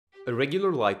A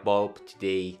regular light bulb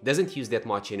today doesn't use that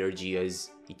much energy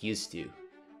as it used to.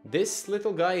 This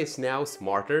little guy is now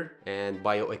smarter and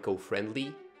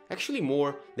bio-eco-friendly, actually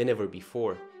more than ever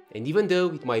before. And even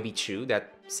though it might be true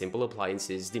that simple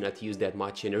appliances do not use that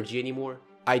much energy anymore,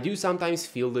 I do sometimes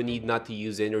feel the need not to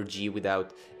use energy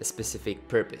without a specific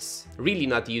purpose, really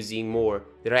not using more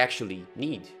than I actually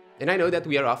need. And I know that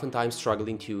we are oftentimes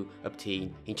struggling to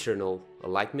obtain internal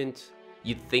alignment.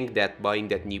 You'd think that buying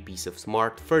that new piece of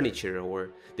smart furniture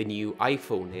or the new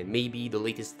iPhone and maybe the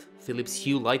latest Philips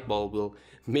Hue light bulb will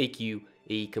make you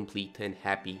a complete and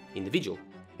happy individual.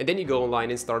 And then you go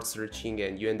online and start searching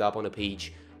and you end up on a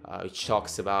page which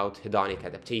talks about hedonic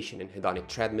adaptation and hedonic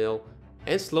treadmill,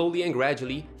 and slowly and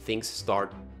gradually things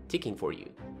start ticking for you.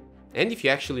 And if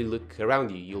you actually look around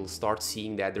you, you'll start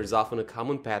seeing that there's often a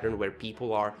common pattern where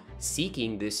people are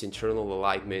seeking this internal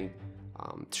alignment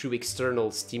through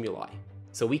external stimuli.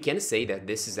 So we can say that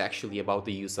this is actually about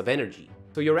the use of energy.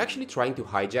 So you're actually trying to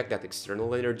hijack that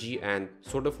external energy and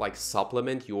sort of like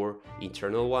supplement your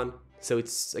internal one. So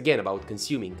it's again about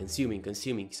consuming.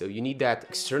 So you need that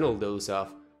external dose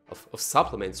of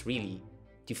supplements really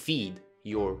to feed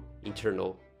your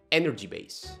internal energy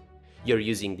base. You're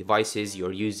using devices,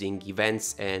 you're using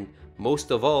events, and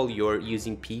most of all, you're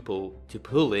using people to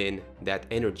pull in that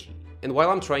energy. And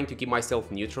while I'm trying to keep myself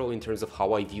neutral in terms of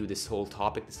how I view this whole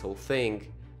topic, this whole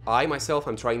thing, I'm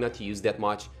trying not to use that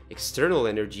much external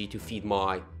energy to feed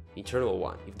my internal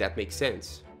one, if that makes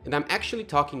sense. And I'm actually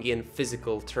talking in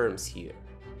physical terms here.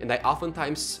 And I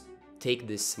oftentimes take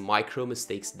these micro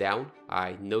mistakes down.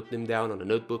 I note them down on a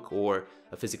notebook or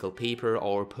a physical paper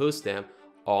or post them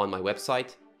on my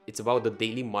website. It's about the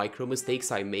daily micro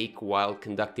mistakes I make while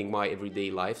conducting my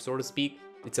everyday life, so to speak.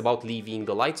 It's about leaving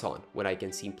the lights on when I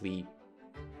can simply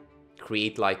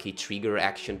create like a trigger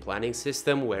action planning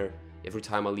system where every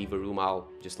time I leave a room I'll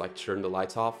just like turn the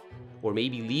lights off, or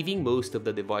maybe leaving most of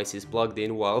the devices plugged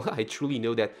in while I truly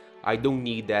know that I don't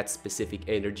need that specific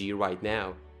energy right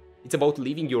now. It's about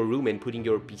leaving your room and putting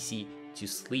your PC to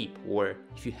sleep, or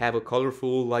if you have a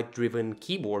colorful light-driven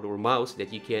keyboard or mouse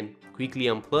that you can quickly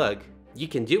unplug, you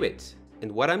can do it.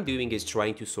 And what I'm doing is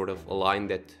trying to sort of align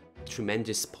that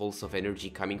tremendous pulse of energy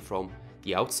coming from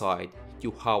the outside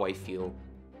to how I feel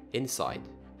inside.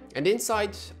 And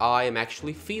inside, I am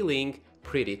actually feeling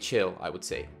pretty chill, I would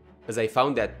say, as I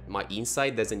found that my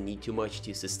inside doesn't need too much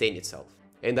to sustain itself.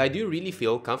 And I do really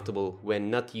feel comfortable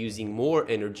when not using more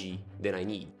energy than I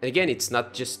need. And again, it's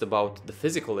not just about the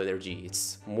physical energy,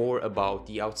 it's more about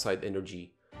the outside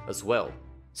energy as well.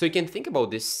 So you can think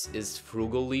about this as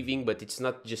frugal living, but it's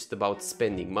not just about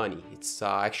spending money. It's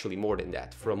actually more than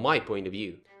that, from my point of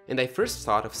view. And I first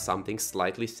thought of something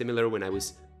slightly similar when I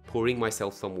was pouring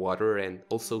myself some water and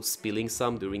also spilling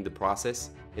some during the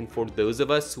process. And for those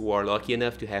of us who are lucky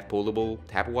enough to have potable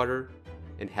tap water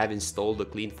and have installed a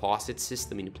clean faucet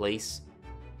system in place,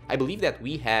 I believe that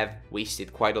we have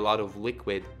wasted quite a lot of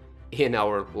liquid in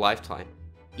our lifetime,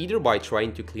 either by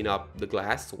trying to clean up the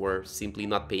glass or simply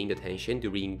not paying attention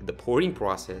during the pouring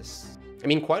process. I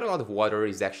mean, quite a lot of water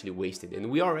is actually wasted and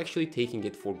we are actually taking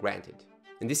it for granted.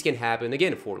 And this can happen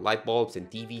again for light bulbs and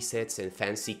TV sets and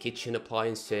fancy kitchen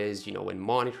appliances, and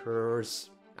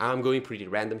monitors. I'm going pretty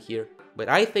random here, but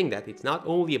I think that it's not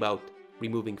only about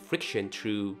removing friction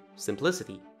through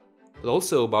simplicity, but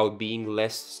also about being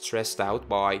less stressed out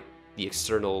by the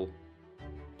external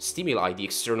stimuli, the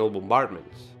external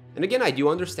bombardment. And again, I do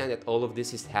understand that all of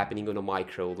this is happening on a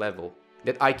micro level,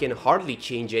 that I can hardly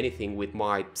change anything with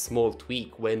my small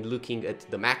tweak when looking at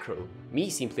the macro,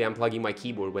 me simply unplugging my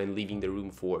keyboard when leaving the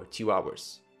room for 2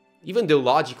 hours. Even though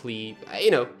logically,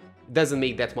 doesn't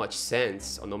make that much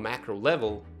sense on a macro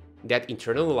level, that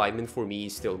internal alignment for me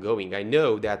is still going. I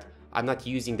know that I'm not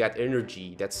using that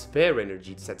energy, that spare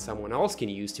energy that someone else can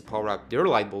use to power up their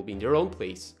light bulb in their own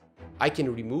place. I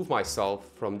can remove myself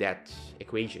from that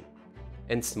equation.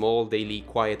 And small daily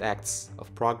quiet acts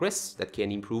of progress that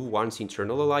can improve one's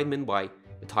internal alignment by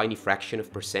a tiny fraction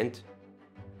of percent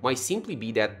might simply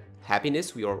be that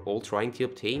happiness we are all trying to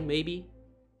obtain, maybe.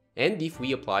 And if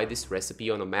we apply this recipe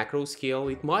on a macro scale,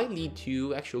 it might lead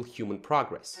to actual human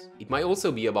progress. It might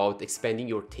also be about expanding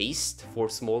your taste for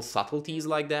small subtleties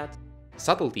like that.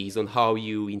 Subtleties on how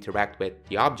you interact with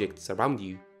the objects around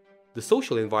you, the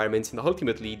social environments, and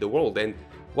ultimately the world. And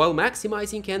while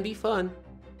maximizing can be fun,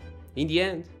 in the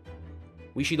end,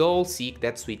 we should all seek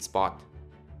that sweet spot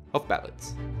of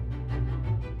balance.